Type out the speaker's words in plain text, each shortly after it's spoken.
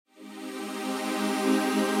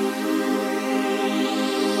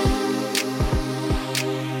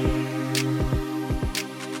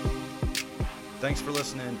Thanks for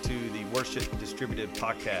listening to the Worship Distributed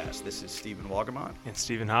podcast. This is Stephen Walgamont. And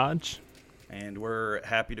Stephen Hodge. And we're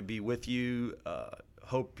happy to be with you.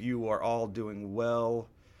 Hope you are all doing well.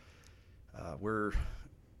 We're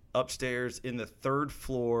upstairs in the third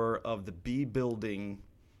floor of the B building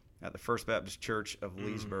at the First Baptist Church of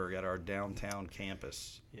Leesburg at our downtown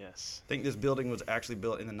campus. Yes. I think this building was actually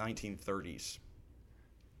built in the 1930s.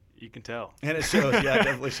 You can tell. And it shows. Yeah, it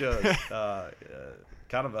definitely shows.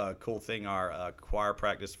 Kind of a cool thing. Our choir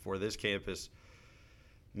practice for this campus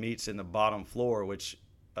meets in the bottom floor, which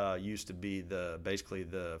used to be basically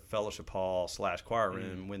the fellowship hall / choir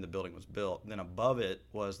room when the building was built. And then above it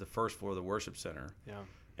was the first floor of the worship center. Yeah.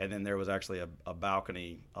 And then there was actually a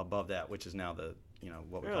balcony above that, which is now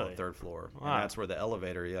what we call the third floor. Wow. And that's where the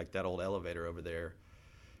elevator, like that old elevator over there,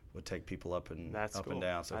 would take people up and cool. and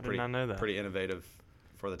down. So I did not know that. Pretty innovative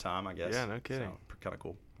for the time, I guess. Yeah, no kidding. So kind of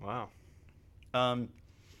cool. Wow.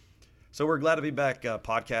 So we're glad to be back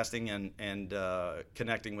podcasting and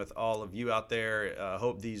connecting with all of you out there.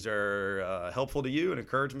 Hope these are helpful to you and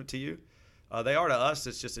encouragement to you. They are to us.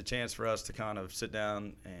 It's just a chance for us to kind of sit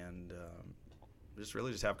down and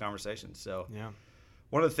just have conversations. So yeah.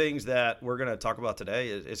 One of the things that we're going to talk about today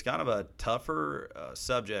is kind of a tougher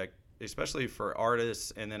subject, especially for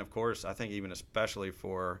artists, and then, of course, I think even especially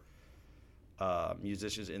for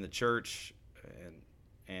musicians in the church.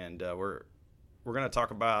 And we're going to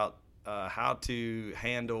talk about how to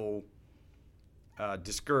handle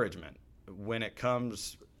discouragement when it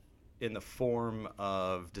comes in the form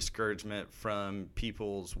of discouragement from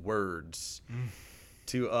people's words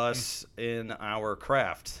to us in our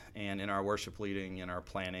craft and in our worship leading and our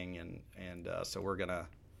planning, and so we're gonna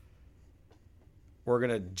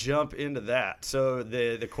jump into that. So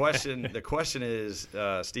the question is,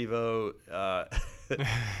 Steve-O,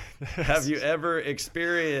 have you ever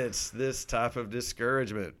experienced this type of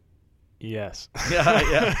discouragement? Yes.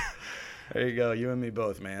 Yeah. There you go. You and me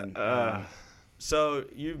both, man. So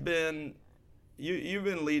you've been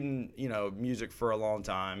leading, music for a long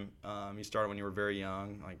time. You started when you were very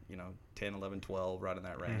young, like, 10, 11, 12, right in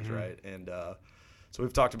that range, right? And so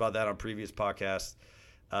we've talked about that on previous podcasts.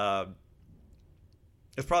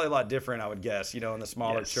 It's probably a lot different, I would guess, in the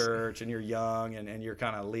smaller church, and you're young and you're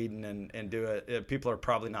kind of leading and do it. People are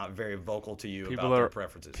probably not very vocal to you about their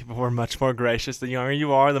preferences. People were much more gracious. The younger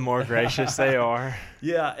you are, the more gracious they are.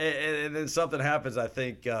 Yeah, and then something happens, I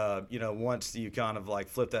think, once you kind of like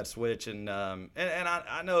flip that switch. And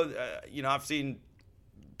I know, I've seen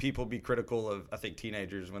people be critical of, I think,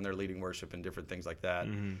 teenagers when they're leading worship and different things like that.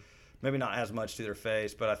 Mm-hmm. Maybe not as much to their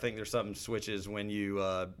face, but I think there's something switches when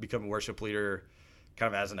you become a worship leader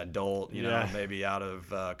kind of as an adult, maybe out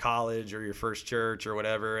of college or your first church or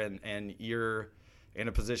whatever, and you're in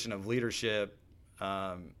a position of leadership,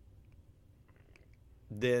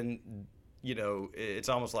 then, it's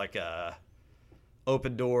almost like a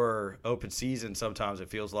open door, open season sometimes it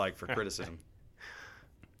feels like for criticism.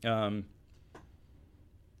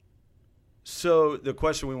 So the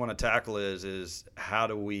question we want to tackle is how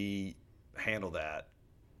do we handle that?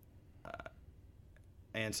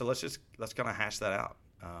 And so let's kind of hash that out.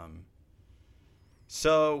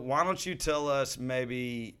 So why don't you tell us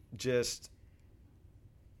maybe just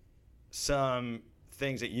some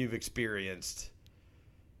things that you've experienced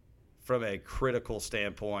from a critical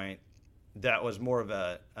standpoint that was more of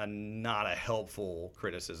a not a helpful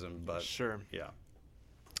criticism, but sure. Yeah.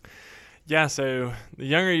 Yeah, so the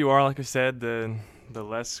younger you are, like I said, the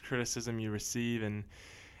less criticism you receive. And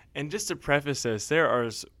just to preface this, there are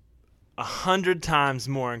 100 times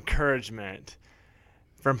more encouragement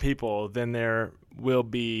from people than there will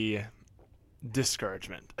be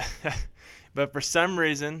discouragement. But for some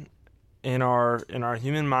reason, in our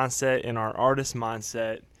human mindset, in our artist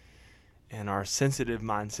mindset, in our sensitive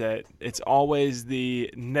mindset, it's always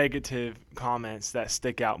the negative comments that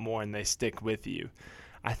stick out more and they stick with you.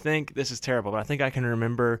 I think this is terrible, but I think I can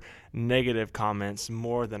remember negative comments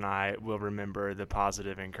more than I will remember the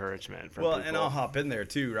positive encouragement from people. And I'll hop in there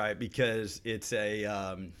too, right? Because it's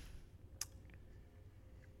a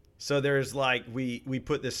so there's like we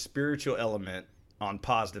put this spiritual element on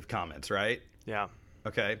positive comments, right? Yeah.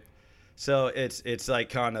 Okay. So it's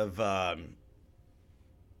like kind of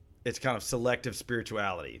selective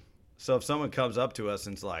spirituality. So if someone comes up to us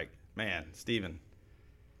and it's like, "Man, Stephen,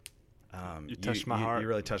 you touched my heart. You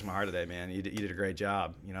really touched my heart today, man. You did a great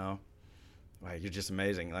job, Like, you're just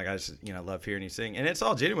amazing. Like, I just, love hearing you sing." And it's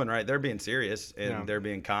all genuine, right? They're being serious and they're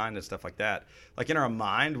being kind and stuff like that. Like, in our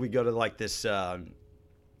mind, we go to like this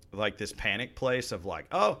panic place of like,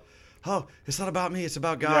 oh, it's not about me. It's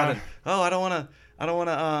about God. Yeah. And, I don't want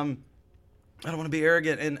to I don't want to be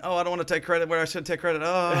arrogant, and I don't want to take credit where I shouldn't take credit.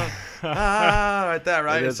 Right there,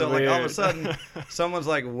 right? And so like all of a sudden, someone's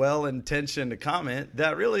like well-intentioned to comment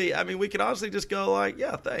that really, I mean, we could honestly just go like,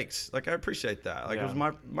 yeah, thanks. Like I appreciate that. Like it was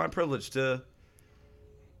my privilege to,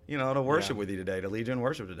 to worship with you today, to lead you in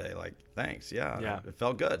worship today. Like thanks, it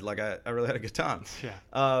felt good. Like I really had a good time.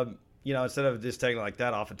 Yeah. Instead of just taking it like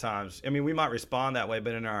that, oftentimes, I mean, we might respond that way,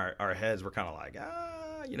 but in our heads, we're kind of like,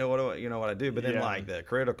 what I do, but then like the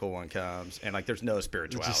critical one comes, and like there's no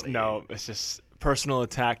spirituality. It's just personal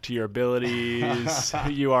attack to your abilities,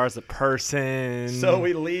 who you are as a person. So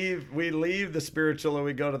we leave the spiritual and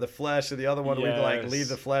we go to the flesh, and the other one we like leave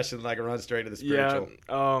the flesh and like run straight to the spiritual.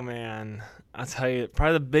 Yeah. Oh man, I'll tell you,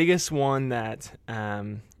 probably the biggest one that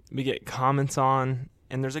we get comments on,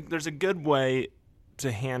 and there's a good way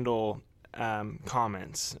to handle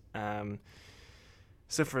comments.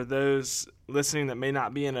 So for those listening that may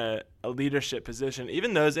not be in a leadership position,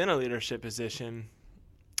 even those in a leadership position,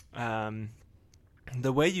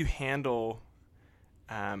 the way you handle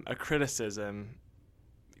a criticism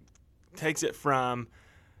takes it from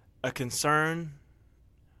a concern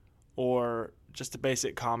or just a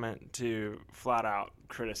basic comment to flat out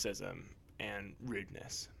criticism and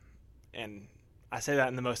rudeness. And I say that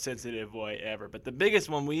in the most sensitive way ever. But the biggest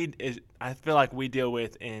one I feel like we deal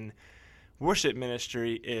with in worship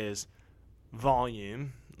ministry is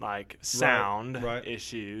volume, like sound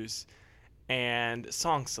issues, and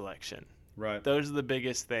song selection. Right. Those are the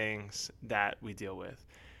biggest things that we deal with.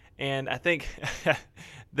 And I think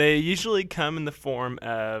they usually come in the form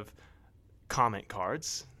of comment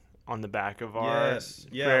cards on the back of our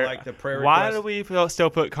prayer. Like the prayer Why request. do we still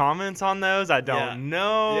put comments on those? I don't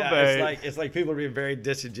know. Yeah, but it's like people are being very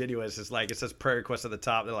disingenuous. It's like it says prayer request at the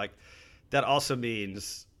top. They're like, that also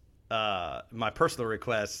means my personal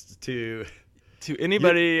request to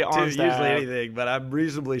anybody on staff. Usually anything, but I'm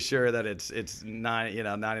reasonably sure that it's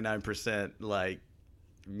 99% like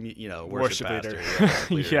worship leader.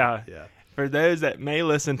 leader. Yeah. For those that may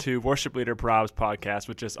listen to Worship Leader Prob's podcast,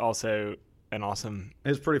 which is also an awesome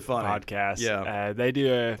it's pretty funny podcast. Yeah. They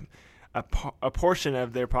do a portion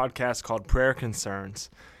of their podcast called Prayer Concerns,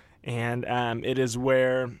 and it is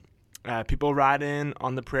where people write in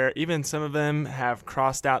on the prayer. Even some of them have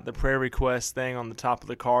crossed out the prayer request thing on the top of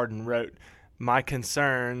the card and wrote my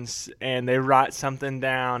concerns, and they write something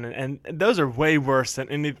down, and those are way worse than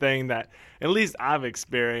anything that at least I've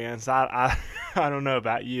experienced. I don't know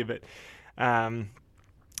about you, but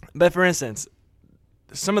for instance,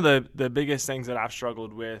 some of the biggest things that I've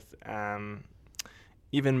struggled with,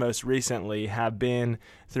 even most recently, have been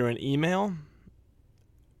through an email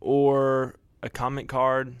or a comment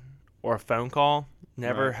card or a phone call.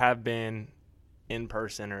 Never have been in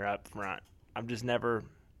person or up front. I've just never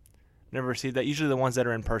received that. Usually the ones that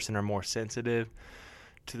are in person are more sensitive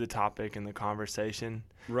to the topic and the conversation.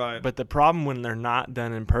 Right. But the problem when they're not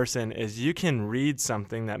done in person is you can read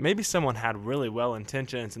something that maybe someone had really well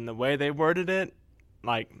intentions, and the way they worded it,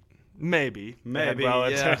 like maybe they had well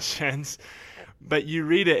intentions, but you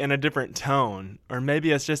read it in a different tone. Or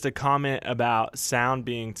maybe it's just a comment about sound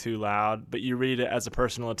being too loud, but you read it as a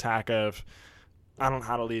personal attack of, I don't know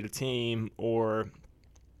how to lead a team, or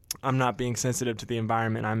I'm not being sensitive to the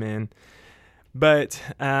environment I'm in. But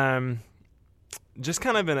just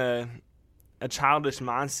kind of in a childish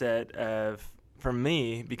mindset of, for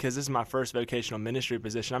me, because this is my first vocational ministry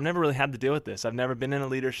position, I've never really had to deal with this. I've never been in a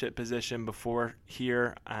leadership position before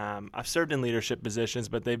here. I've served in leadership positions,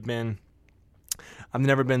 but I've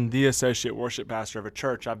never been the associate worship pastor of a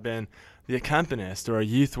church. I've been the accompanist or a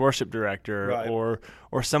youth worship director, or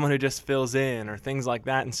someone who just fills in or things like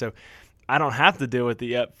that. And so I don't have to deal with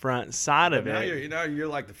the upfront side of it. Now you're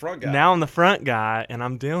like the front guy. Now I'm the front guy, and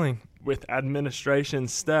I'm dealing with administration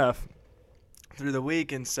stuff through the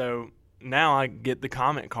week. And so now I get the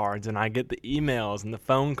comment cards, and I get the emails and the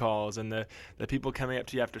phone calls and the people coming up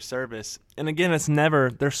to you after service. And again,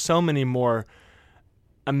 there's so many more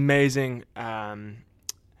amazing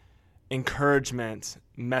encouragement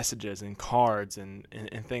messages and cards and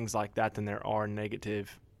things like that than there are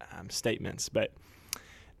negative statements. But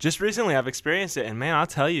just recently I've experienced it, and man, I'll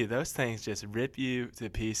tell you, those things just rip you to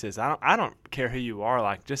pieces. I don't care who you are,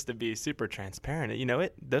 like, just to be super transparent,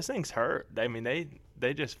 those things hurt. I mean, they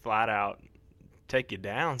just flat out take you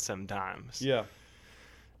down sometimes. Yeah.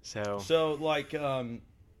 So like, and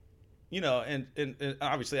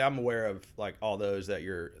obviously I'm aware of like all those that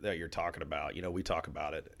you're talking about. We talk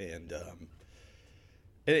about it, and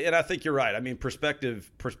I think you're right. I mean, perspective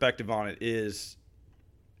on it is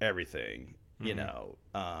everything.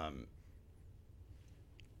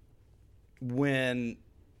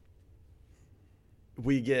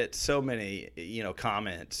 we get so many,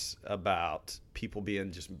 comments about people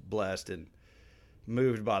being just blessed and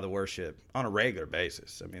moved by the worship on a regular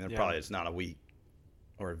basis. I mean, there probably is not a week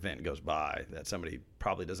or event goes by that somebody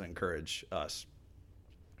probably doesn't encourage us.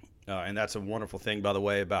 And that's a wonderful thing, by the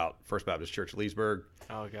way, about First Baptist Church Leesburg.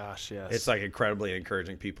 Oh, gosh, yes. It's like incredibly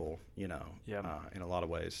encouraging people, in a lot of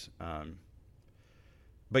ways.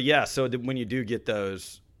 But yeah, so when you do get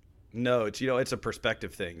those notes, it's a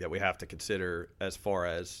perspective thing that we have to consider as far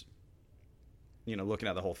as, looking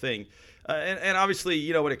at the whole thing. And obviously,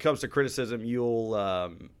 when it comes to criticism,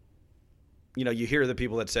 you'll, you hear the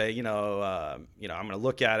people that say, I'm going to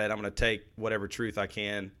look at it. I'm going to take whatever truth I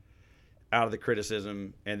can out of the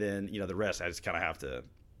criticism. And then, the rest, I just kind of have to,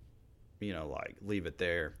 leave it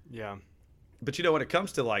there. Yeah. But, when it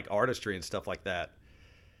comes to like artistry and stuff like that,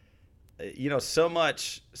 so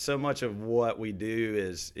much of what we do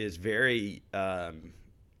is very,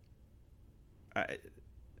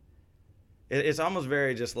 it's almost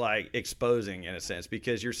very just like exposing in a sense,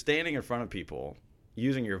 because you're standing in front of people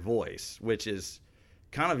using your voice, which is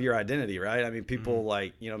kind of your identity, right? I mean, people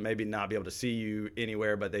like, maybe not be able to see you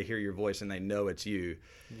anywhere, but they hear your voice and they know it's you.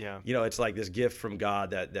 Yeah. It's like this gift from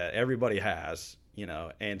God that everybody has,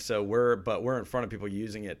 and so we're in front of people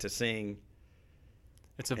using it to sing.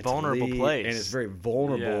 It's a vulnerable place. And it's very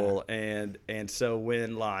vulnerable. Yeah. And so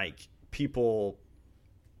when like people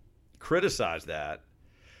criticize that,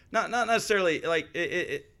 not necessarily like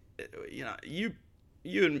you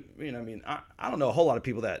and I mean, I don't know a whole lot of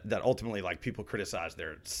people that ultimately like people criticize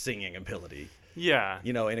their singing ability. Yeah.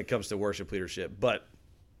 And it comes to worship leadership, but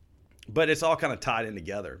it's all kind of tied in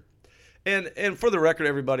together. And for the record,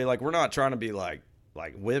 everybody, like, we're not trying to be like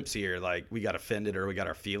wimps here, like we got offended or we got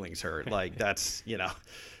our feelings hurt. Like that's, that's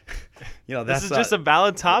this is just a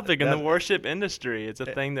valid topic in the worship industry. It's a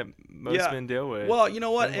thing that most men deal with. Well, you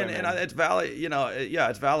know what? And it's valid,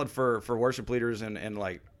 it's valid for worship leaders and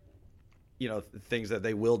like, things that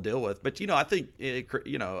they will deal with. But, I think,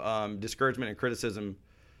 discouragement and criticism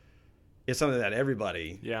is something that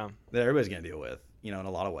everybody's going to deal with, in a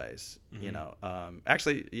lot of ways.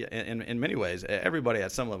 Actually, in many ways, everybody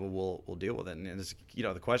at some level will deal with it. And it's,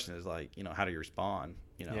 the question is like, how do you respond?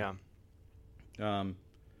 Yeah.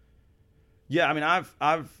 Yeah. I mean,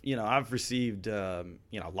 I've received,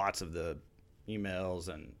 lots of the emails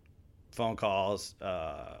and phone calls,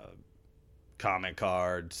 comment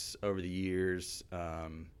cards over the years.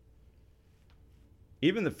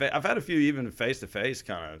 Even I've had a few even face-to-face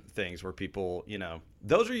kind of things where people,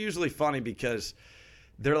 those are usually funny because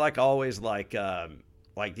they're like always like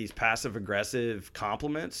these passive-aggressive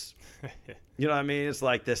compliments. You know what I mean? It's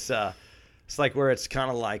like this, it's like where it's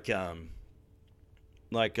kind of like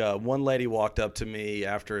one lady walked up to me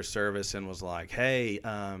after a service and was like, hey,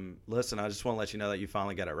 listen, I just want to let you know that you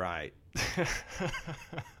finally got it right.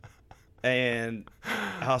 And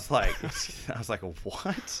I was like,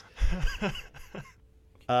 what?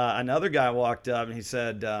 Another guy walked up and he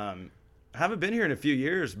said, I haven't been here in a few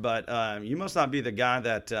years, but you must not be the guy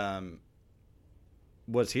that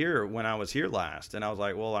was here when I was here last. And I was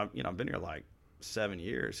like, well, I've been here like 7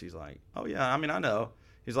 years. He's like, oh yeah, I mean, I know.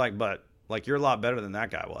 He's like, but like, you're a lot better than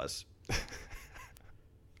that guy was.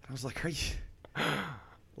 I was like, are you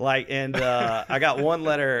like, and I got one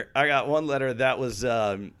letter that was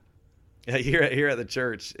here at the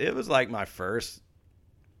church. It was like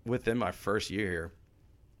within my first year here.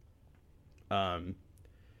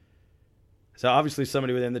 So obviously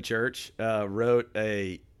somebody within the church wrote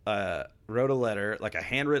a letter, like a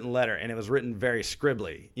handwritten letter, and it was written very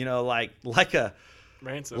scribbly, like a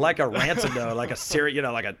ransom, note, like a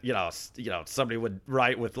serious, somebody would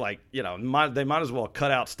write with like, they might as well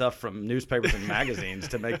cut out stuff from newspapers and magazines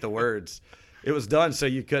to make the words. It was done so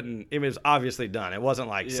you couldn't. It was obviously done. It wasn't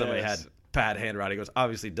like somebody had bad handwriting. It was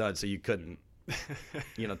obviously done so you couldn't,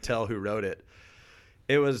 tell who wrote it.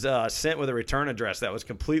 It was sent with a return address that was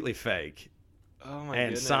completely fake. Oh my and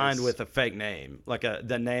goodness. Signed with a fake name, like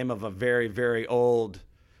the name of a very, very old,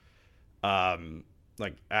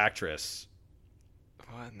 like actress.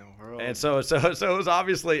 What in the world? And so it was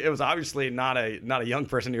obviously not a young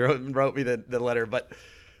person who wrote me the letter, but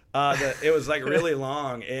it was like really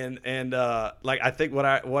long and like I think what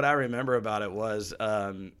I remember about it was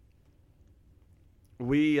I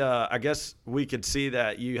guess we could see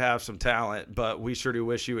that you have some talent, but we sure do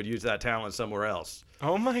wish you would use that talent somewhere else.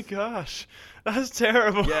 Oh my gosh, that's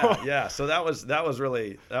terrible. Yeah. So that was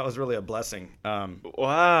really a blessing.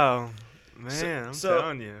 Wow, man, I'm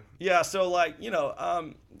telling you. Yeah. So like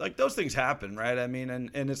like those things happen, right? I mean, and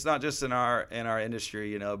it's not just in our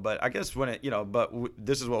industry, but I guess when it,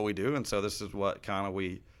 this is what we do, and so this is what kind of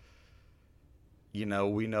we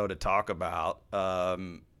we know to talk about.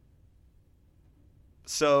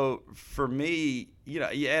 So for me,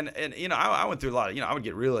 I went through a lot of, I'd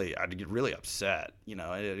get really upset,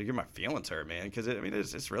 I'd get my feelings hurt, man, because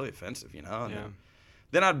it's really offensive, And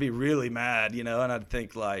then I'd be really mad, and I'd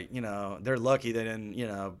think like, they're lucky they didn't,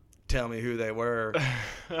 tell me who they were,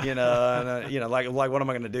 and like what am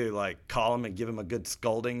I going to do? Like call them and give them a good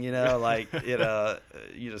scolding,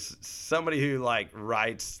 somebody who like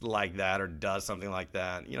writes like that or does something like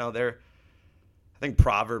that, I think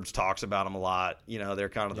Proverbs talks about them a lot. They're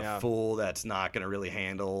kind of the fool that's not going to really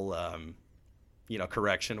handle,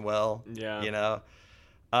 correction well. Yeah.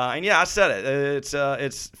 And I said it.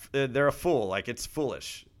 They're a fool. Like it's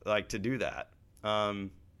foolish, like to do that.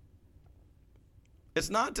 It's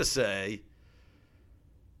not to say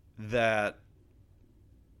that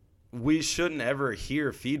we shouldn't ever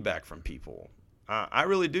hear feedback from people. I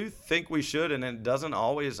really do think we should, and it doesn't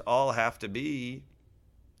always all have to be,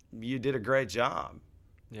 you did a great job.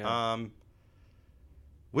 Yeah.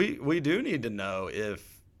 We do need to know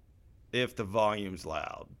if the volume's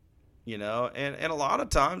loud, and a lot of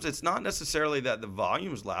times it's not necessarily that the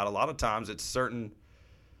volume's loud. A lot of times it's certain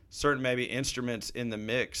maybe instruments in the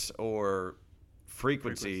mix or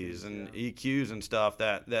frequencies and EQs and stuff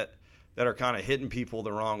that are kind of hitting people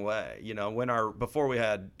the wrong way. Before we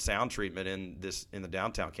had sound treatment in the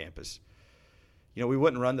downtown campus, we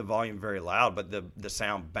wouldn't run the volume very loud, but the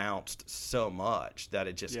sound bounced so much that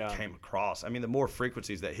it just came across. The more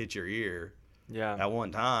frequencies that hit your ear at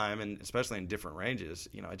one time, and especially in different ranges,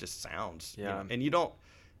 it just sounds. Yeah.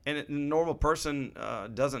 And a normal person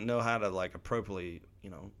doesn't know how to like appropriately,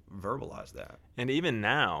 verbalize that. And even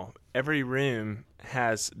now, every room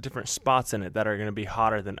has different spots in it that are going to be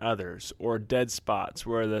hotter than others, or dead spots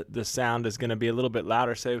where the sound is going to be a little bit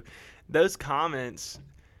louder. So those comments,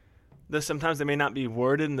 though sometimes they may not be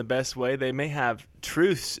worded in the best way, they may have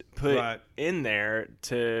truths put in there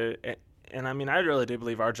and I really do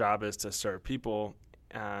believe our job is to serve people,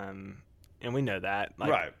 and we know that.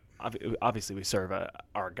 Like, obviously we serve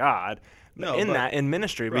our God. In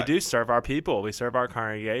ministry, we do serve our people. We serve our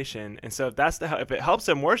congregation. And so if it helps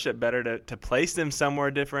them worship better to place them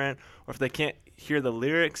somewhere different, or if they can't hear the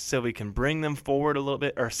lyrics so we can bring them forward a little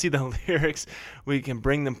bit, or see the lyrics, we can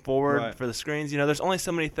bring them forward for the screens. There's only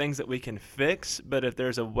so many things that we can fix, but if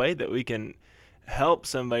there's a way that we can help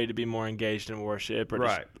somebody to be more engaged in worship,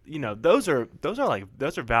 or those are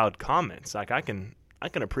valid comments. Like I can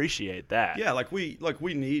appreciate that. Yeah, we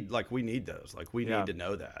need those. Like we need to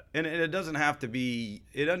know that. And it doesn't even have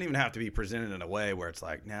to be presented in a way where it's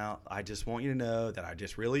like, now I just want you to know that I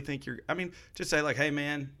just really think just say like, hey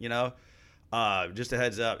man, just a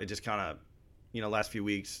heads up. It just kind of, last few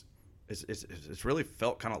weeks, it's really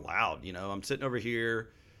felt kind of loud. I'm sitting over here.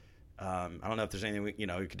 I don't know if there's anything we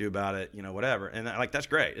could do about it, whatever. And that's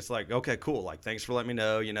great. It's like, okay, cool. Like, thanks for letting me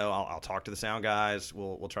know. I'll talk to the sound guys.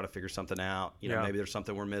 We'll try to figure something out. Maybe there's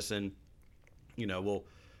something we're missing. We'll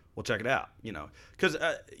check it out. Because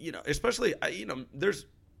especially there's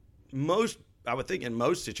I would think in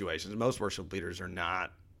most situations, most worship leaders are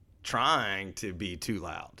not trying to be too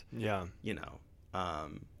loud. Yeah.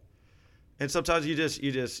 And sometimes you just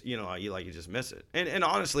miss it. And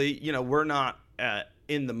honestly, we're not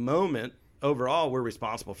in the moment. Overall, we're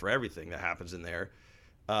responsible for everything that happens in there.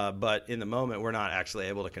 But in the moment, we're not actually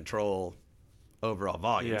able to control overall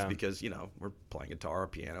volumes because, we're playing guitar or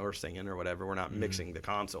piano or singing or whatever. We're not mixing the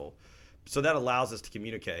console. So that allows us to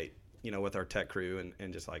communicate, with our tech crew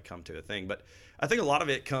and just like come to a thing. But I think a lot of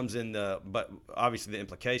it comes but obviously the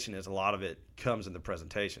implication is a lot of it comes in the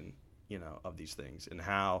presentation, of these things and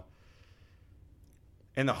how,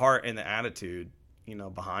 and the heart and the attitude,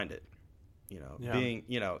 behind it, being,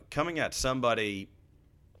 coming at somebody,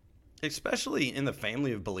 especially in the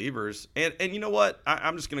family of believers. And you know what?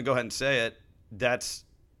 I'm just going to go ahead and say it. That's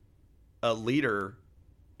a leader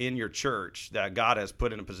in your church that God has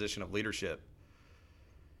put in a position of leadership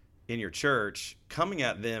in your church. Coming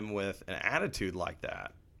at them with an attitude like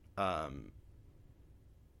that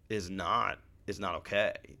is not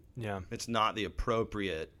okay. Yeah. It's not the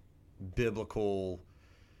appropriate biblical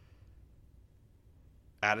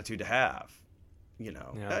attitude to have. We're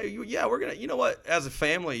gonna, as a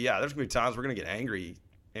family, there's gonna be times we're gonna get angry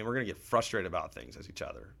and we're gonna get frustrated about things at each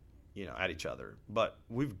other. But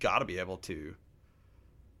we've got to be able to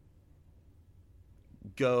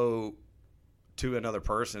go to another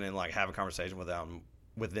person and like have a conversation with them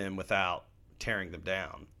without tearing them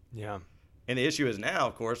down. Yeah. And the issue is now,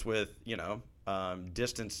 of course, with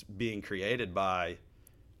distance being created by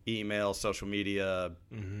email, social media.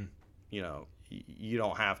 Mm-hmm. You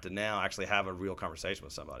don't have to now actually have a real conversation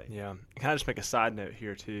with somebody. Yeah. Can I just make a side note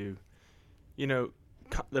here too?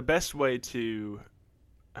 the best way to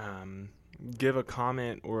give a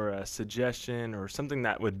comment or a suggestion or something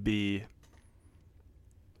that would be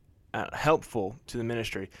helpful to the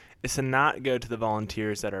ministry is to not go to the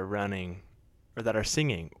volunteers that are running or that are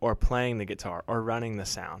singing or playing the guitar or running the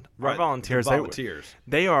sound. Right. Our volunteers,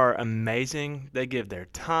 they are amazing. They give their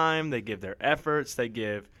time. They give their efforts.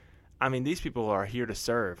 These people are here to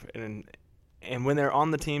serve. And when they're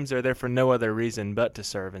on the teams, they're there for no other reason but to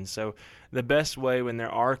serve. And so the best way when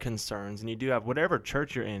there are concerns, and you do have whatever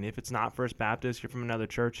church you're in, if it's not First Baptist, you're from another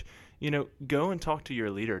church, go and talk to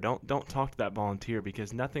your leader. Don't talk to that volunteer,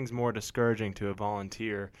 because nothing's more discouraging to a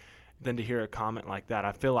volunteer than to hear a comment like that.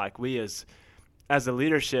 I feel like we as a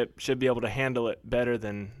leadership should be able to handle it better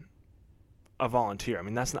than a volunteer. I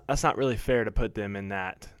mean, that's not really fair to put them in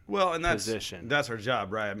that position. That's our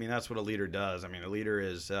job, right? I mean, that's what a leader does. I mean, a leader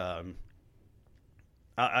is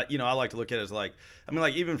I like to look at it as like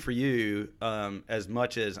even for you, as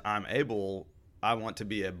much as I'm able, I want to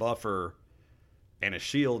be a buffer and a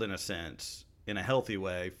shield in a sense, in a healthy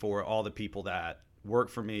way, for all the people that work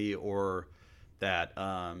for me or that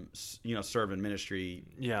serve in ministry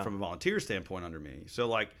from a volunteer standpoint under me.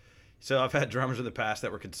 So I've had drummers in the past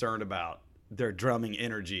that were concerned about their drumming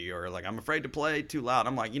energy, or like, I'm afraid to play too loud.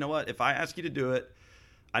 I'm like, you know what? If I ask you to do it,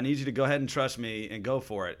 I need you to go ahead and trust me and go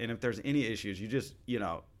for it. And if there's any issues, you just,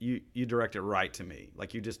 you direct it right to me.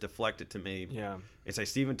 Like, you just deflect it to me. Yeah. And say,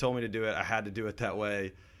 Stephen told me to do it. I had to do it that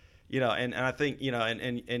way. And I think,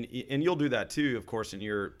 and you'll do that too, of course, in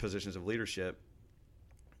your positions of leadership.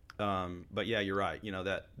 But yeah, you're right.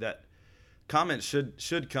 That comment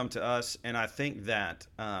should come to us. And I think that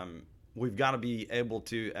we've got to be able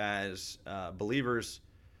to, as believers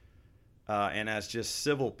and as just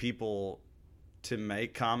civil people, to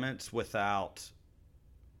make comments without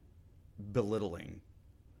belittling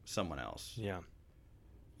someone else. Yeah.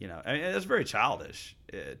 It's very childish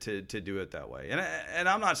to do it that way. And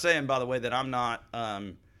I'm not saying, by the way, that I'm not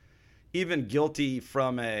even guilty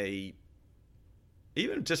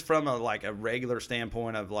even just from a regular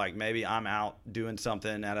standpoint of, like, maybe I'm out doing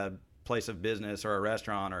something at a place of business or a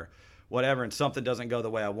restaurant or whatever, and something doesn't go the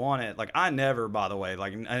way I want it. Like, I never, by the way,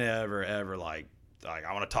 like, I never ever like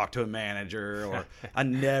I want to talk to a manager, or I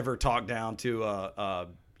never talk down to a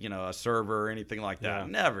server or anything like that. Yeah.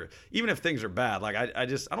 Never. Even if things are bad, like, I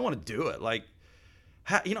don't want to do it. Like,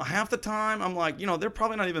 half the time I'm like, they're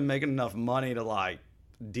probably not even making enough money to, like,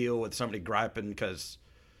 deal with somebody griping because,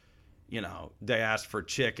 they asked for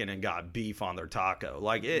chicken and got beef on their taco.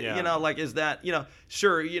 Like, is that,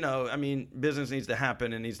 sure, business needs to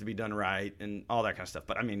happen and needs to be done right and all that kind of stuff.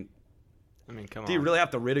 But I mean, come on. Do you really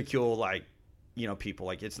have to ridicule, like, people?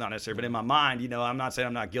 Like, it's not necessary. But in my mind, I'm not saying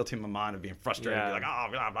I'm not guilty in my mind of being frustrated, Yeah. like, oh,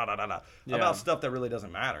 blah, blah, blah, blah, blah, Yeah. about stuff that really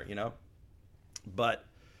doesn't matter, But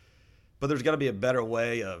there's got to be a better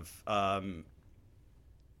way of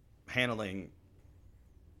handling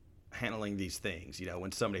these things,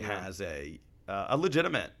 when somebody has a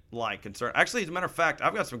legitimate, like, concern. Actually, as a matter of fact,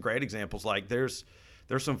 I've got some great examples. Like, there's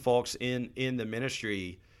some folks in the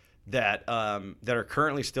ministry that are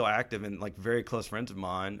currently still active and, like, very close friends of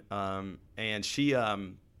mine. And she,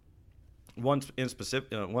 one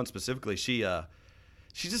specifically, she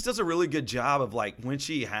just does a really good job of, like, when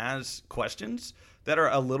she has questions that are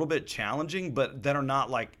a little bit challenging, but that are not,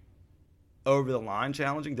 like, over the line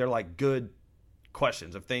challenging. They're, like, good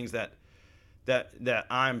questions of things that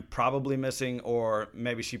I'm probably missing, or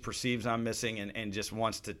maybe she perceives I'm missing and just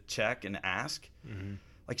wants to check and ask. Mm-hmm.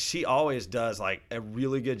 Like, she always does, like, a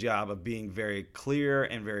really good job of being very clear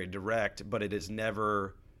and very direct, but it is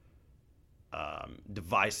never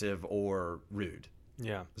divisive or rude.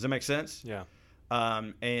 Yeah. Does that make sense? Yeah.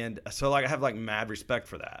 And so, like, I have, like, mad respect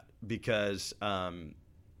for that, because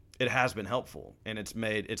it has been helpful, and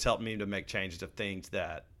it's helped me to make changes to things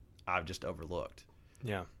that I've just overlooked.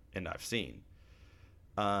 Yeah. And I've seen.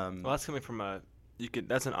 Well, that's coming from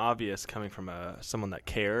that's an obvious coming from someone that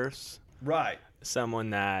cares. Right.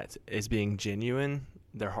 Someone that is being genuine,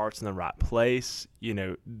 their heart's in the right place.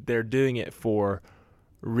 They're doing it for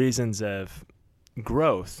reasons of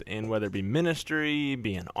growth, and whether it be ministry,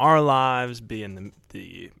 be in our lives, be in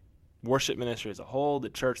the worship ministry as a whole, the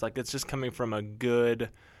church, like, it's just coming from a good,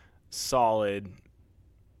 solid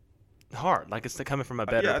heart. Like, it's coming from a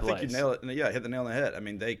better place. I think you nail it. Yeah, hit the nail on the head. I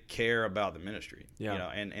mean, they care about the ministry. Yeah.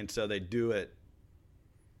 And so they do it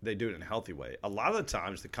in a healthy way. A lot of the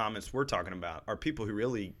times, the comments we're talking about are people who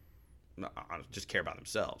really just care about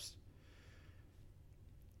themselves.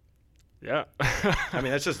 Yeah. I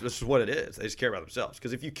mean, this is what it is. They just care about themselves.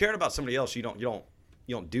 Because if you cared about somebody else, you don't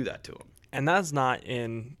do that to them. And that's not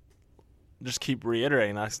in just keep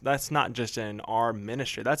reiterating, that's not just in our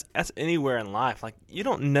ministry. That's anywhere in life. Like, you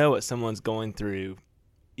don't know what someone's going through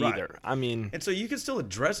either. Right. I mean, and so you can still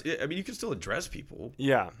address. I mean, you can still address people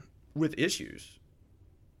yeah, with issues.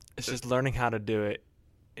 it's just learning how to do it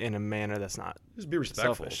in a manner that's not Just be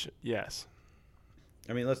respectful. selfish. Yes.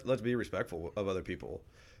 I mean, let's be respectful of other people.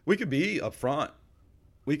 We could be upfront.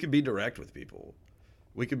 We could be direct with people.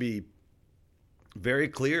 We could be very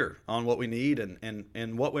clear on what we need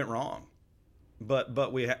and what went wrong.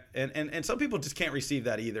 But we and some people just can't receive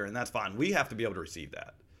that either, and that's fine. We have to be able to receive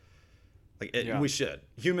that. We should.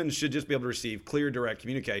 Humans should just be able to receive clear, direct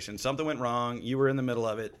communication. Something went wrong. You were in the middle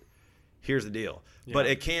of it. Here's the deal. Yeah. But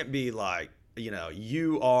it can't be like,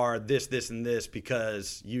 you are this, and this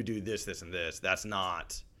because you do this, and this. That's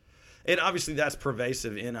not. And obviously that's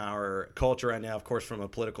pervasive in our culture right now, of course, from a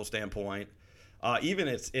political standpoint. Even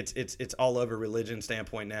it's all over religion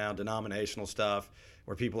standpoint now, denominational stuff,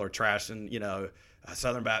 where people are trashing,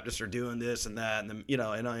 Southern Baptists are doing this and that, and then,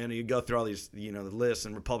 and you go through all these, the lists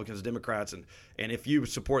and Republicans, Democrats, and if you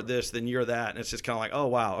support this, then you're that, and it's just kind of like, oh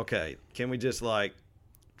wow, okay, can we just like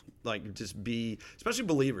just be, especially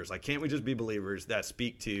believers, like can't we just be believers that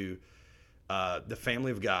speak to the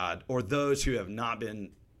family of God or those who have not been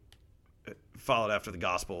followed after the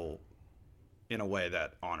gospel in a way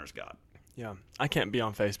that honors God? Yeah, I can't be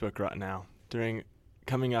on Facebook right now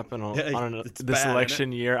coming up on this bad,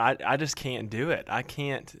 election year. I just can't do it. I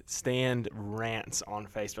can't stand rants on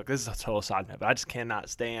Facebook. This is a total side note, but I just cannot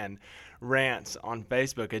stand rants on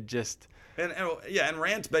Facebook. It just and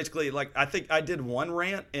rants basically, like, I think I did one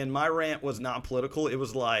rant, and my rant was not political. It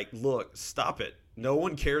was like, look, stop it. No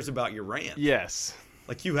one cares about your rant. Yes.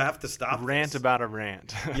 Like, you have to stop Rant this. about a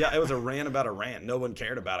rant. Yeah, it was a rant about a rant. No one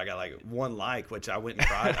cared about it. I got like one like, which I went and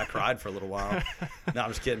cried. I cried for a little while. No, I'm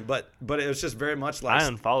just kidding. But it was just very much like, I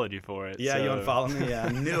unfollowed you for it. Yeah, so. You unfollowed me. Yeah,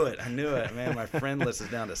 I knew it. Man, my friend list is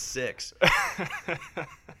down to 6.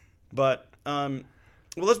 But well,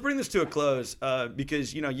 let's bring this to a close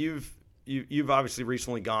because you've obviously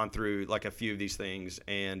recently gone through like a few of these things,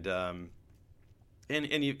 and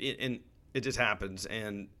it just happens,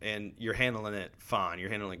 and you're handling it fine. You're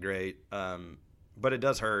handling it great, but it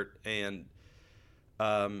does hurt. And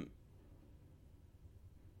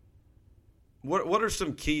what are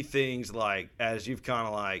some key things, like, as you've kind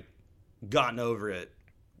of like gotten over it?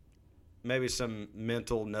 Maybe some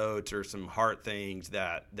mental notes or some heart things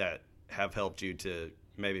that have helped you to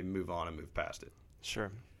maybe move on and move past it.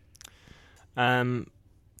 Sure.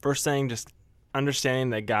 First thing, just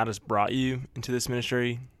understanding that God has brought you into this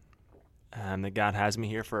ministry. That God has me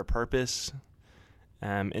here for a purpose,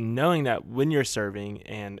 and knowing that when you're serving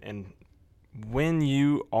and when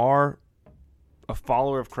you are a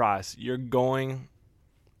follower of Christ, you're gonna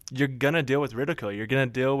deal with ridicule. You're gonna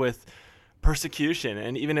deal with persecution,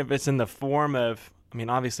 and even if it's in the form of,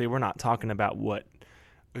 obviously we're not talking about what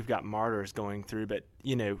we've got martyrs going through, but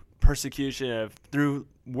persecution through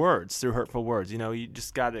hurtful words. You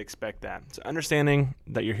just got to expect that. So understanding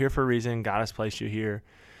that you're here for a reason, God has placed you here.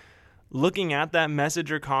 Looking at that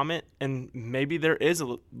message or comment, and maybe there is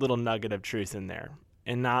a little nugget of truth in there,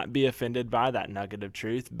 and not be offended by that nugget of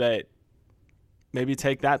truth, but maybe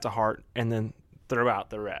take that to heart and then throw out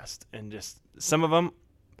the rest. And just some of them,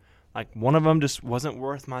 like one of them just wasn't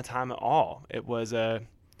worth my time at all. It was an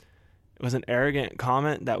arrogant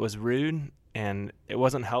comment that was rude, and it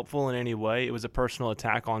wasn't helpful in any way. It was a personal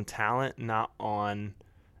attack on talent, not on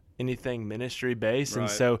anything ministry based. Right.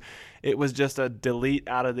 And so it was just a delete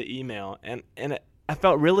out of the email. And I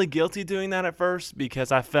felt really guilty doing that at first,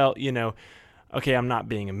 because I felt, okay, I'm not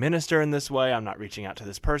being a minister in this way. I'm not reaching out to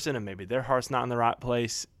this person, and maybe their heart's not in the right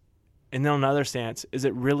place. And then on another stance, is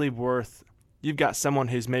it really worth, you've got someone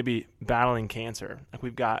who's maybe battling cancer. Like,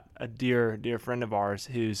 we've got a dear, dear friend of ours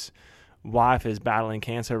whose wife is battling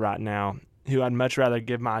cancer right now, who I'd much rather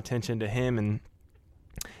give my attention to him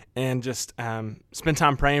and just spend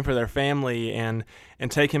time praying for their family and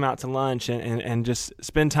take him out to lunch and just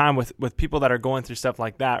spend time with people that are going through stuff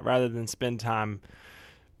like that, rather than spend time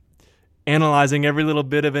analyzing every little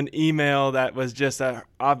bit of an email that was just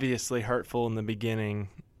obviously hurtful in the beginning.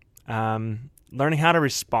 Learning how to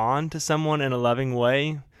respond to someone in a loving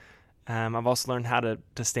way. I've also learned how to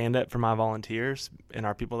stand up for my volunteers and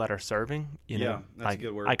our people that are serving. That's a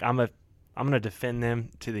good word. Like I'm going to defend them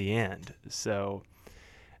to the end. So,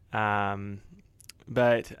 just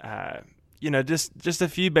a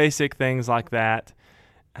few basic things like that.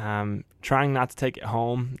 Trying not to take it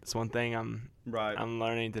home. It's one thing I'm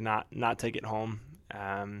learning to not take it home.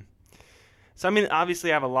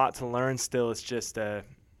 Obviously I have a lot to learn still. It's just,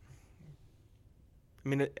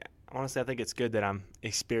 honestly, I think it's good that I'm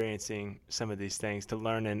experiencing some of these things to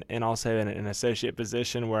learn, and also in an associate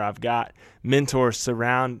position where I've got mentors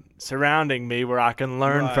surrounding me where I can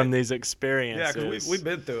learn from these experiences. Yeah, because we've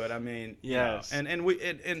been through it. I mean, yes.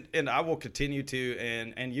 And I will continue to,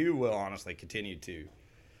 and you will honestly continue to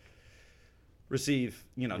receive,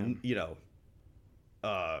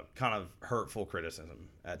 kind of hurtful criticism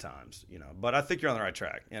at times, but I think you're on the right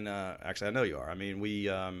track. And actually, I know you are. I mean, we,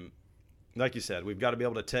 like you said, we've got to be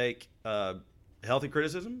able to take healthy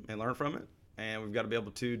criticism and learn from it. And we've got to be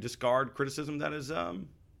able to discard criticism that is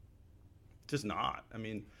just not. I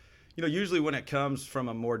mean, usually when it comes from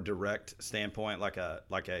a more direct standpoint, like a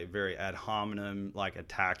very ad hominem, like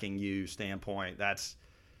attacking you standpoint,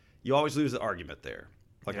 you always lose the argument there.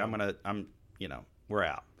 Like we're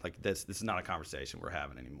out. Like this is not a conversation we're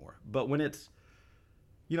having anymore. But when it's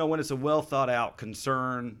a well thought out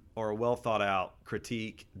concern or a well thought out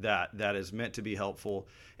critique that is meant to be helpful,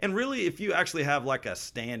 and really if you actually have like a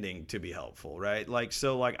standing to be helpful, right? Like,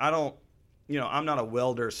 so like I don't, I'm not a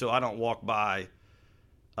welder, so I don't walk by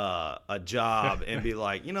a job and be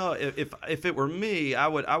like, if it were me, I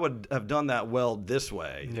would have done that weld this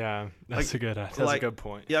way. Yeah, that's a good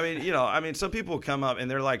point. Yeah, I mean, some people come up and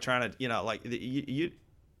they're like trying to,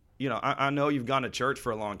 I know you've gone to church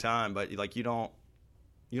for a long time, but like you don't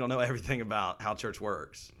know everything about how church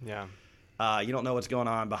works. Yeah. You don't know what's going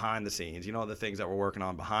on behind the scenes. You know the things that we're working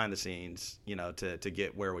on behind the scenes, to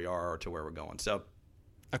get where we are or to where we're going. So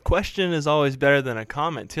a question is always better than a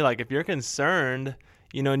comment too. Like if you're concerned,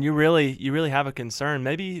 and you really have a concern,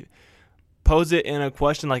 maybe pose it in a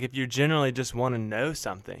question. Like if you generally just want to know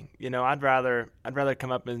something, I'd rather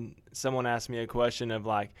come up and someone ask me a question of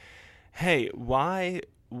like, hey, why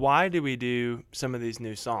do we do some of these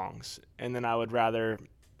new songs? And then I would rather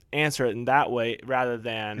answer it in that way rather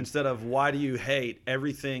than instead of why do you hate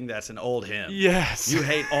everything that's an old hymn? Yes. You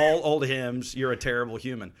hate all old hymns. You're a terrible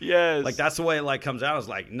human. Yes. Like that's the way it like comes out. It's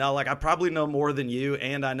like, no, like I probably know more than you,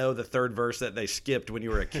 and I know the third verse that they skipped when you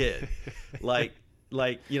were a kid. like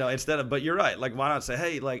instead of, but you're right. Like why not say,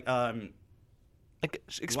 hey, like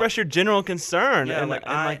express your general concern.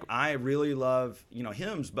 Yeah, I really love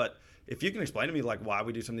hymns, but if you can explain to me like why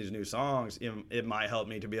we do some of these new songs, it might help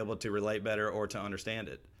me to be able to relate better or to understand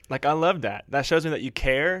it. Like I love that. That shows me that you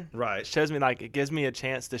care. Right. It shows me like it gives me a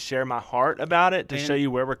chance to share my heart about it, to show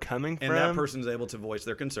you where we're coming from. And that person's able to voice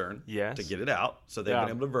their concern. Yes. To get it out. So they've been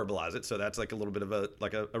able to verbalize it. So that's like a little bit of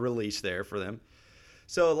a release there for them.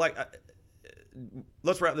 So like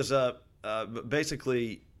let's wrap this up.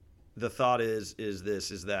 Basically the thought is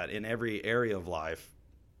that in every area of life,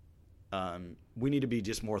 we need to be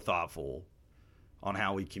just more thoughtful on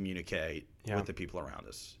how we communicate with the people around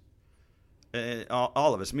us. And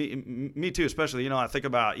all of us, me too, especially, I think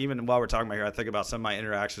about, even while we're talking about here, I think about some of my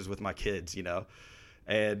interactions with my kids,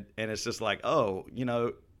 and it's just like, oh,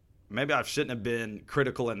 maybe I shouldn't have been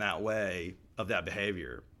critical in that way of that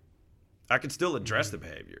behavior. I could still address the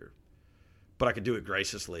behavior, but I could do it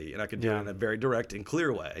graciously, and I could do it in a very direct and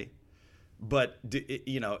clear way. But,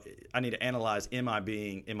 I need to analyze, am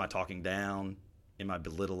I talking down? Am I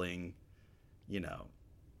belittling?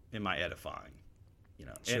 Am I edifying?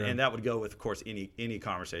 Sure. And that would go with, of course, any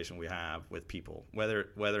conversation we have with people,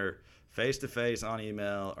 whether face-to-face on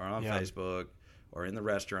email or on Facebook or in the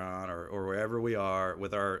restaurant or wherever we are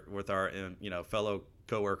with our fellow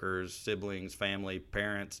coworkers, siblings, family,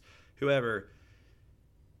 parents, whoever.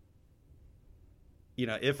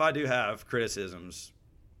 If I do have criticisms,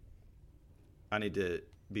 I need to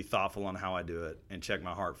be thoughtful on how I do it and check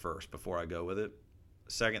my heart first before I go with it.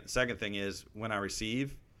 Second thing is, when I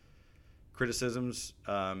receive criticisms,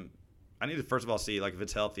 I need to first of all see like if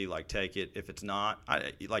it's healthy, like take it. If it's not,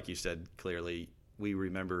 like you said clearly, we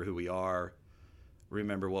remember who we are,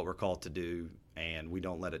 remember what we're called to do, and we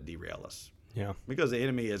don't let it derail us. Yeah. Because the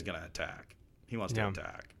enemy is going to attack. He wants to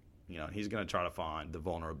attack. He's going to try to find the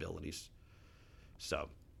vulnerabilities. So.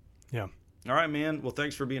 Yeah. All right, man. Well,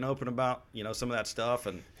 thanks for being open about, some of that stuff.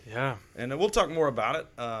 And we'll talk more about it.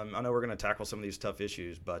 I know we're going to tackle some of these tough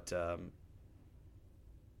issues, but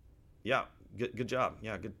good job.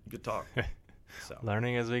 Yeah, good talk. So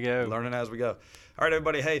Learning as we go. All right,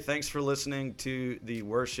 everybody. Hey, thanks for listening to the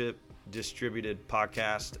Worship Distributed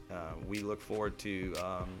podcast. We look forward to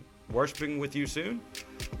worshiping with you soon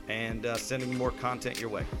and sending more content your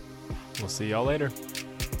way. We'll see y'all later.